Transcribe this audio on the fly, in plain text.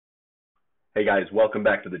Hey guys, welcome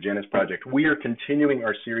back to the Janus Project. We are continuing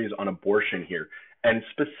our series on abortion here. And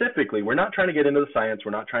specifically, we're not trying to get into the science,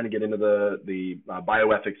 we're not trying to get into the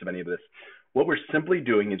bioethics of any of this. What we're simply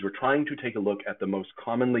doing is we're trying to take a look at the most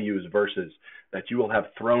commonly used verses that you will have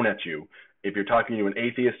thrown at you if you're talking to an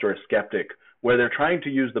atheist or a skeptic, where they're trying to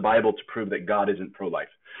use the Bible to prove that God isn't pro-life.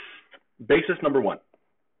 Basis number one.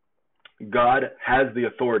 God has the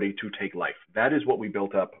authority to take life. That is what we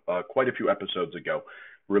built up quite a few episodes ago.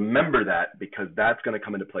 Remember that, because that's going to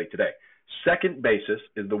come into play today. Second basis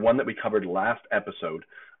is the one that we covered last episode.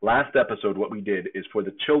 Last episode, what we did is for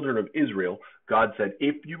the children of Israel, God said,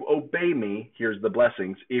 if you obey me, here's the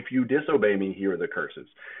blessings. If you disobey me, here are the curses.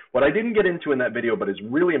 What I didn't get into in that video, but is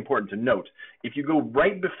really important to note, if you go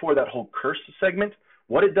right before that whole curse segment,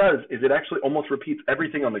 what it does is it actually almost repeats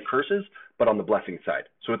everything on the curses, but on the blessing side.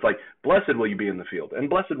 So it's like, blessed will you be in the field, and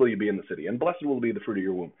blessed will you be in the city, and blessed will be the fruit of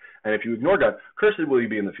your womb. And if you ignore God, cursed will you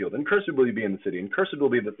be in the field, and cursed will you be in the city, and cursed will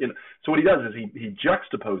be the... So what he does is he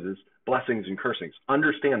juxtaposes blessings and cursings.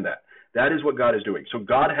 Understand that. That is what God is doing. So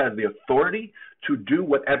God has the authority to do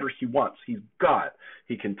whatever he wants. He's God.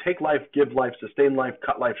 He can take life, give life, sustain life,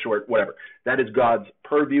 cut life short, whatever. That is God's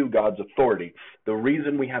purview, God's authority. The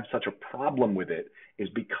reason we have such a problem with it is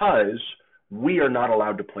because we are not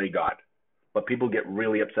allowed to play God. But people get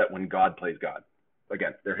really upset when God plays God.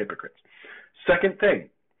 Again, they're hypocrites. Second thing,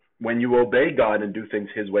 when you obey God and do things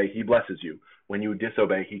his way, he blesses you. When you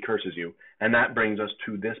disobey, he curses you. And that brings us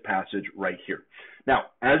to this passage right here. Now,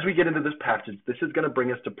 as we get into this passage, this is going to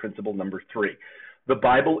bring us to principle number 3. The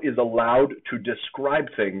Bible is allowed to describe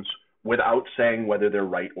things without saying whether they're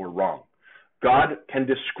right or wrong. God can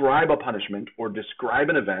describe a punishment or describe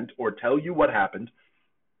an event or tell you what happened.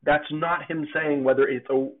 That's not him saying whether it's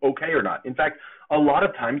okay or not. In fact, a lot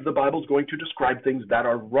of times the Bible is going to describe things that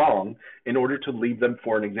are wrong in order to leave them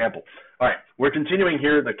for an example. All right, we're continuing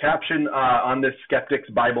here. The caption on this Skeptic's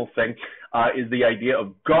Bible thing is the idea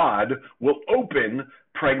of God will open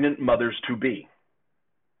pregnant mothers-to-be.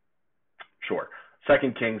 Sure.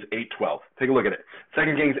 2 Kings 8:12. Take a look at it.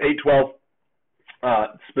 2 Kings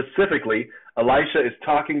 8:12. Specifically, Elisha is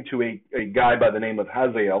talking to a guy by the name of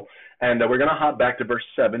Hazael, and we're going to hop back to verse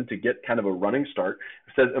 7 to get kind of a running start.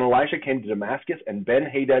 It says, and Elisha came to Damascus, and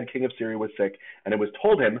Ben-Hadad, king of Syria, was sick, and it was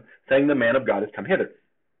told him, saying, the man of God is come hither.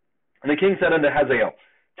 And the king said unto Hazael,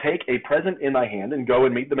 take a present in thy hand, and go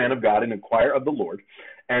and meet the man of God, and inquire of the Lord,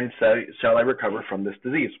 and say, shall I recover from this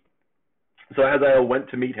disease? So Hazael went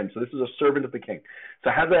to meet him. So this is a servant of the king. So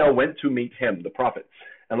Hazael went to meet him, the prophet.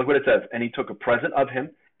 And look what it says. And he took a present of him,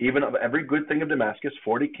 even of every good thing of Damascus,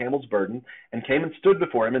 40 camels' burden, and came and stood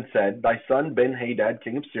before him and said, thy son Ben-Hadad,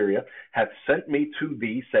 king of Syria, hath sent me to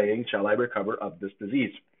thee, saying, shall I recover of this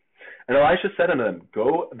disease? And Elisha said unto them,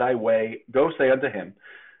 go thy way, go say unto him,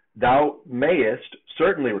 thou mayest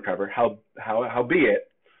certainly recover, howbeit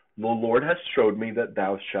the Lord hath showed me that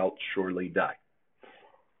thou shalt surely die.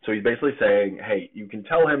 So he's basically saying, hey, you can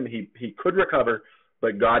tell him he could recover,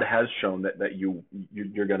 but God has shown that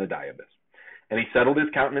you're going to die of this. And he settled his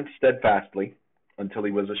countenance steadfastly until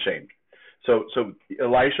he was ashamed. So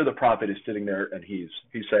Elisha the prophet is sitting there, and he's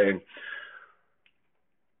saying,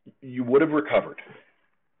 you would have recovered.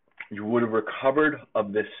 You would have recovered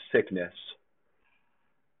of this sickness,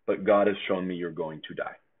 but God has shown me you're going to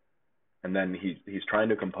die. And then he's trying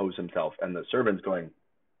to compose himself, and the servant's going,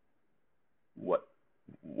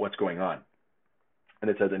 what's going on? And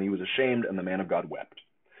it says, and he was ashamed, and the man of God wept.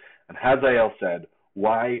 And Hazael said,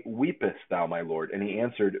 why weepest thou, my lord? And he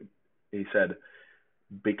answered, he said,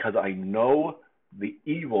 because I know the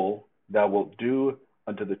evil thou wilt do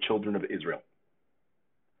unto the children of Israel.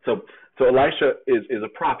 So Elisha is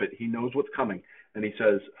a prophet. He knows what's coming. And he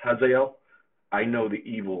says, Hazael, I know the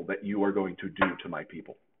evil that you are going to do to my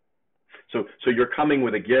people. So you're coming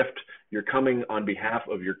with a gift. You're coming on behalf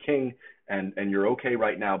of your king, and you're okay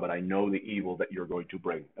right now, but I know the evil that you're going to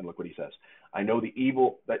bring. And look what he says. I know the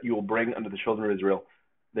evil that you will bring unto the children of Israel.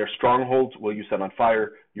 Their strongholds will you set on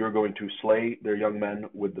fire. You're going to slay their young men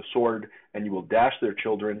with the sword, and you will dash their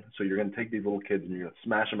children. So you're going to take these little kids, and you're going to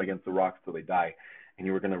smash them against the rocks till they die, and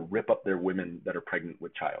you are going to rip up their women that are pregnant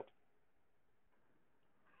with child.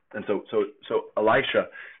 And so Elisha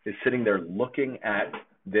is sitting there looking at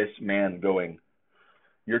this man going,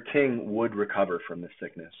 your king would recover from this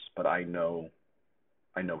sickness, but I know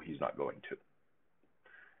he's not going to.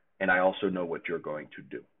 And I also know what you're going to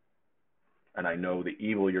do. And I know the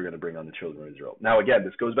evil you're going to bring on the children of Israel. Now, again,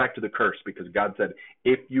 this goes back to the curse, because God said,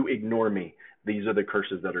 if you ignore me, these are the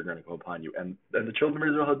curses that are going to go upon you. And the children of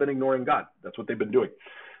Israel have been ignoring God. That's what they've been doing.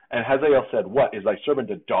 And Hazael said, what, is thy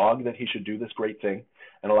servant a dog that he should do this great thing?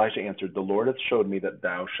 And Elisha answered, the Lord hath showed me that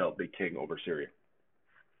thou shalt be king over Syria.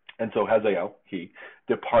 And so Hazael, he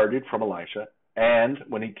departed from Elisha, and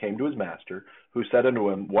when he came to his master, who said unto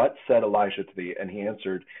him, What said Elisha to thee? And he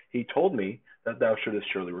answered, He told me that thou shouldest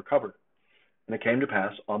surely recover. And it came to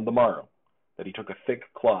pass on the morrow that he took a thick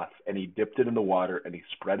cloth, and he dipped it in the water, and he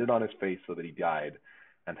spread it on his face so that he died,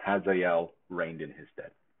 and Hazael reigned in his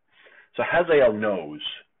stead. So Hazael knows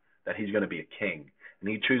that he's going to be a king, and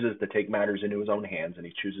he chooses to take matters into his own hands, and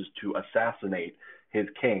he chooses to assassinate his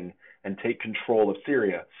king and take control of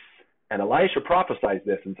Syria. And Elisha prophesies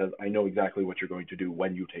this and says, I know exactly what you're going to do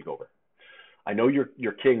when you take over. I know your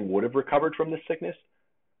king would have recovered from this sickness,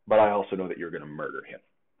 but I also know that you're going to murder him,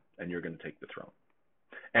 and you're going to take the throne.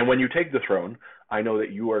 And when you take the throne, I know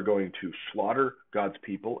that you are going to slaughter God's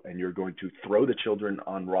people, and you're going to throw the children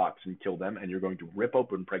on rocks and kill them, and you're going to rip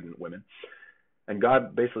open pregnant women. And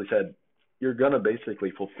God basically said, you're going to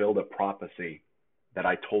basically fulfill the prophecy that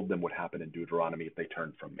I told them would happen in Deuteronomy if they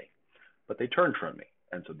turned from me. But they turned from me,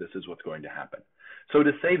 and so this is what's going to happen. So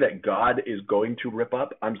to say that God is going to rip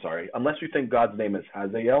up, I'm sorry, unless you think God's name is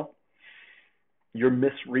Hazael, you're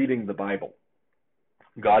misreading the Bible.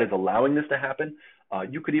 God is allowing this to happen.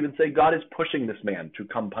 You could even say God is pushing this man to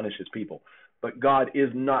come punish his people. But God is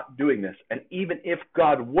not doing this. And even if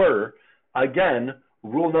God were, again,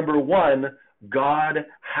 rule number one, God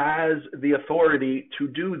has the authority to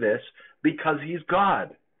do this because he's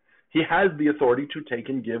God. He has the authority to take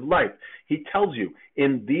and give life. He tells you,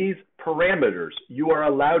 in these parameters, you are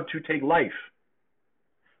allowed to take life.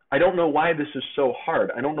 I don't know why this is so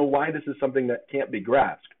hard. I don't know why this is something that can't be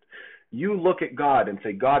grasped. You look at God and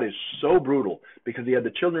say, God is so brutal because he had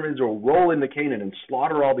the children of Israel roll into Canaan and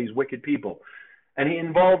slaughter all these wicked people. And he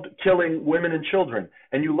involved killing women and children.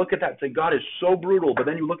 And you look at that and say, God is so brutal. But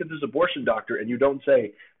then you look at this abortion doctor and you don't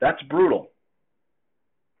say, that's brutal.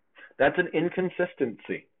 That's an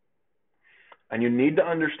inconsistency. And you need to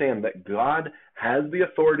understand that God has the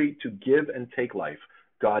authority to give and take life.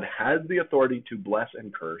 God has the authority to bless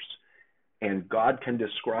and curse. And God can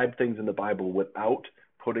describe things in the Bible without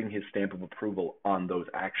putting his stamp of approval on those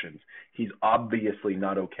actions. He's obviously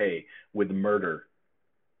not okay with murder,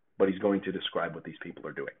 but he's going to describe what these people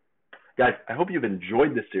are doing. Guys, I hope you've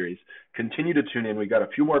enjoyed this series. Continue to tune in. We've got a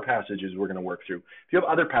few more passages we're going to work through. If you have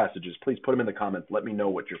other passages, please put them in the comments. Let me know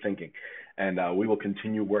what you're thinking. And we will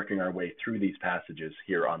continue working our way through these passages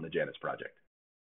here on the Janus Project.